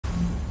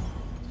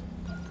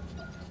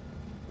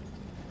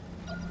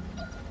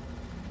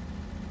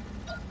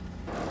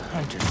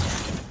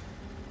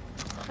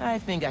I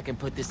think I can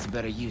put this to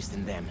better use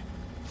than them.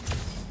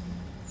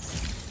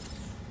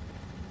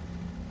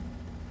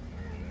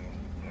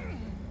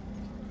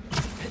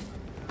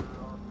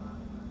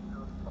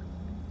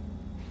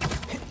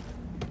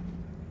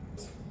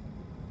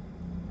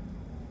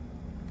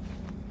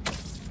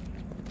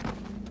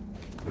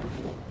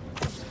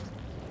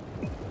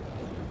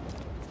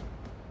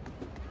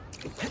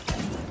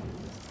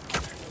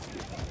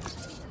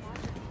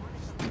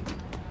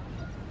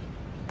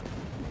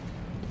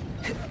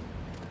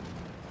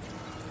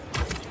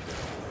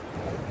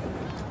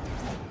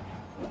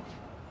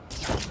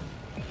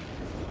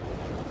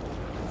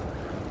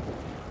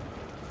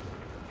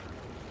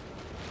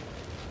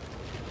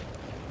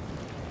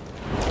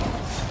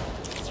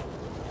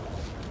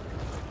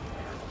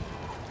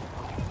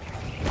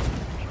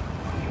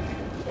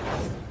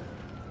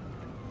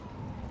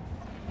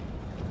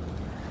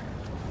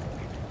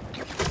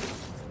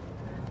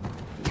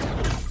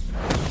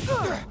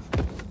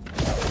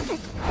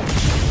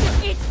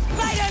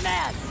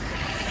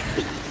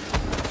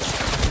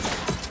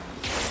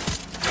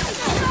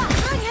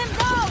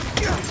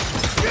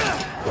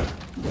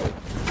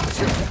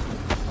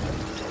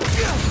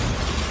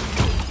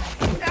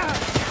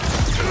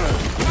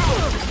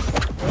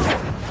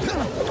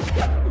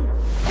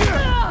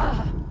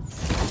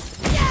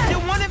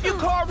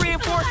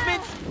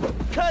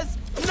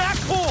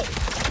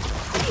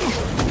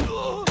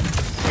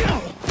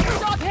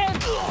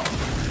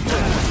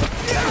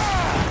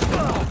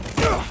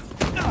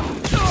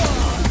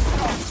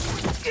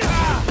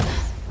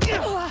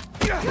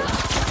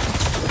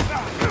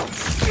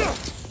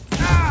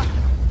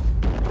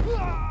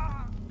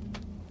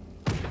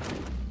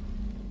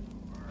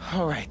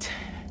 All right.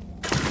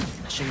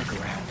 I should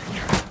look around.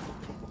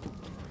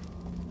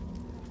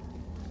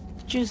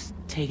 Just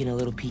taking a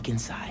little peek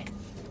inside.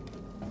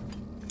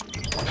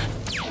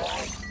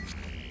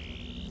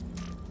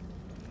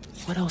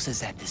 What else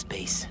is at this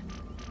base?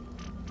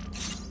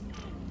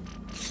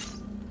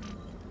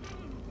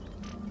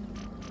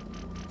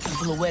 A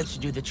couple of webs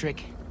should do the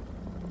trick.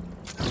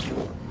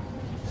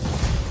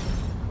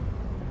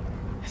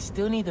 I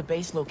still need the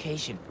base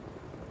location.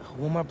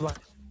 One more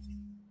block.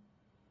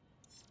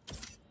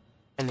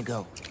 And to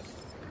go.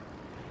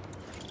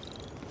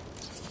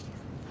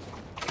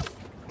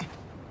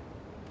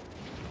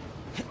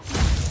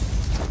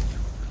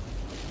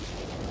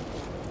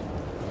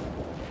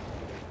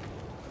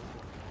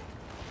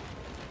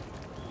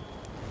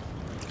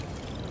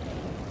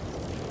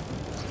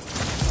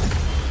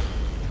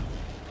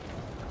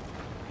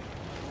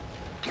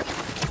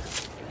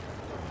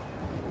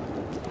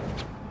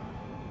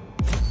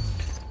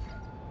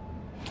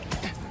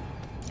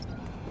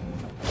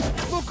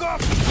 Look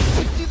up!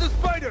 I see the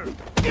spider!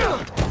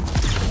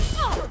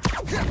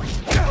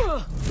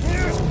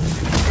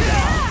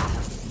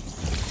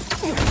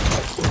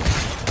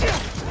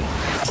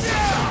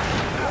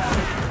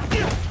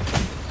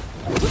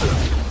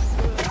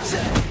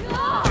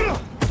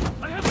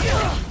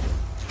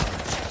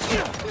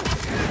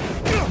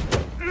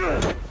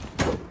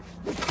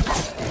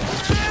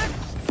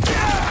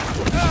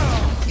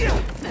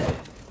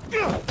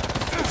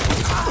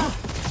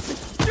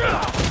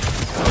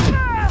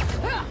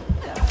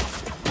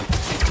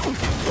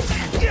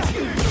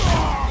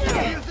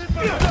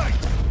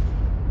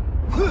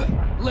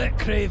 Let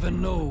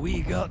Craven know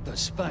we got the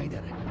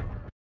spider.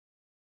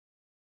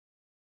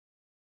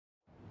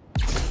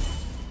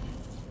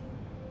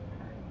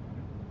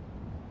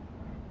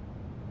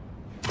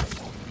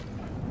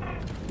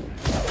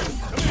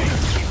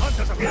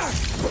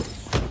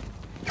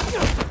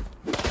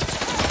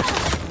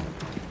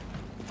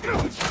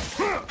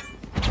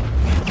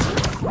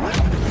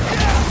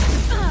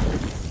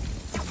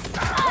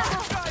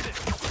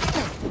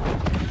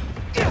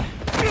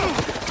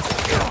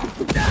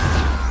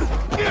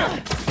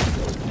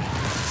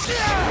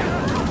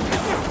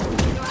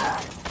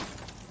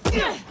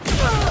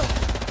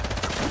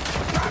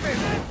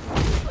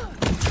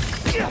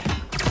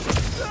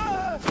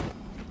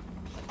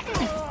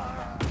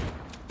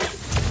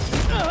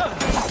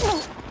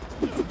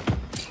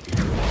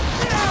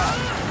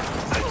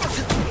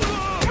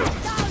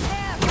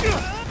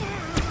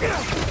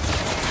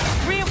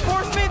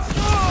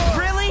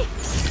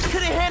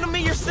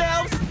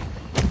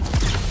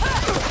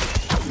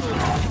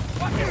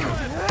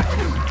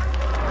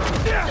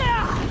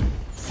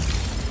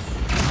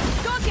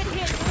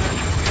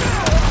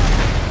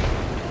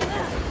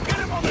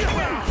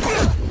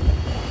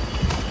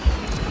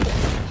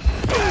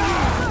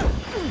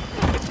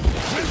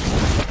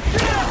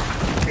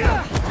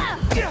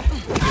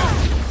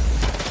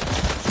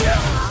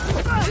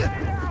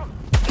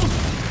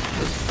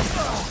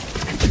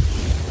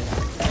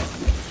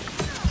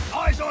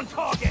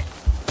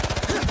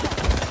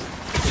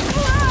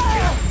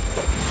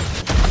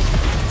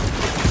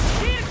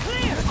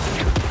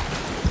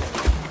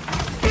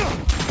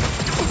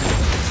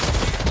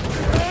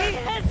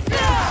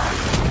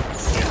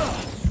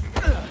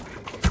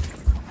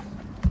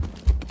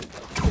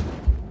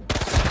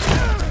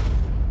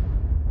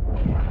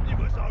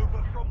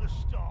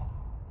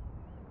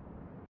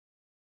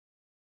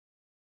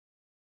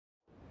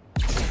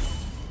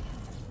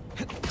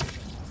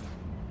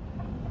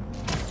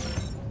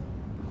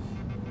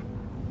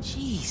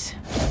 Jeez.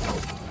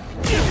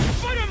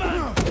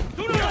 Spider-Man!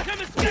 Do not let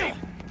him escape!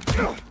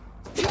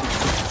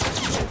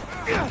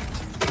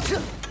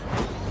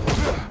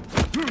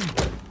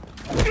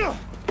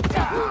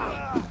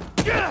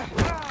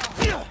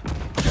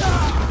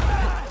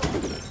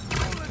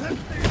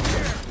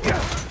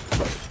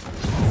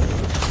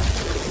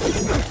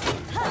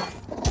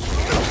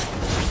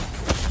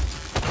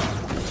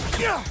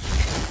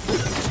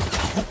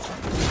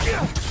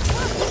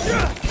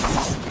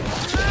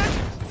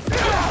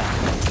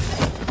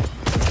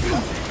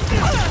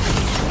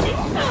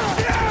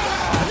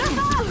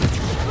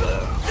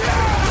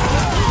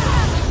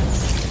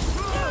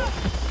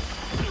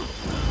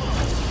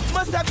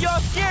 Must have y'all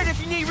scared if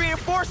you need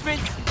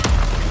reinforcements.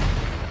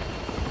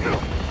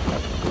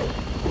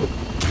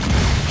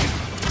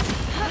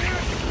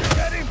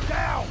 Get him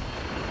down!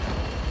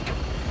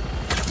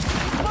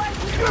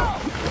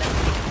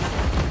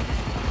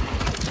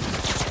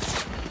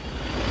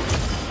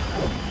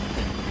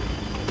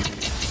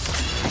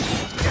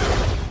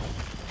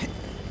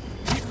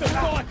 Keep the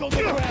rock on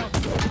the ground!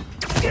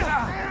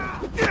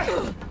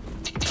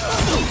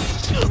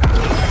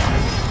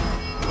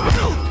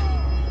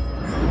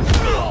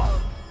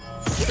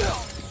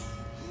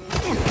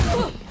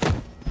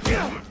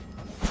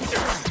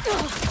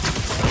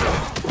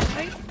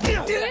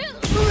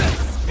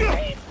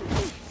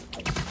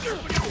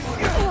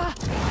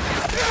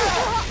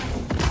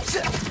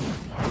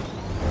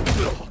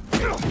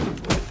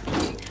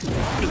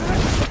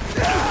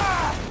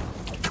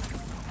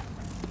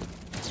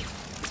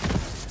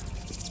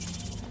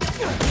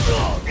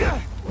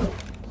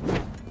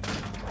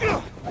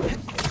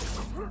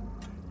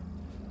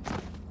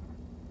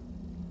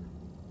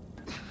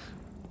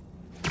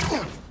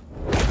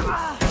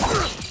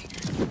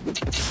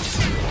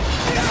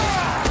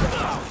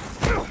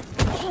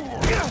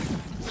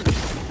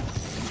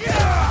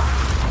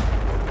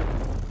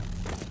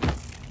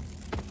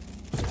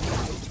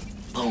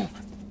 Boom.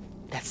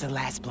 That's the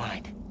last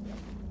blind.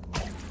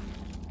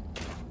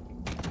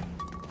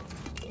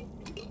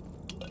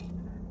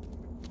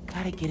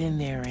 Gotta get in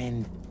there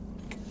and...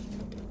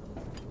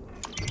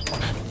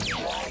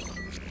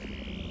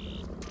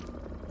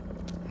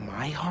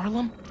 My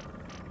Harlem?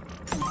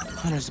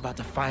 Hunter's about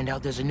to find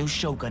out there's a new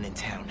Shogun in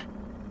town.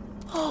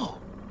 Oh!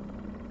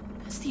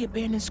 That's the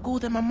abandoned school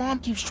that my mom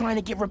keeps trying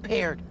to get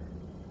repaired.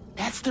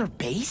 That's their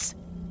base?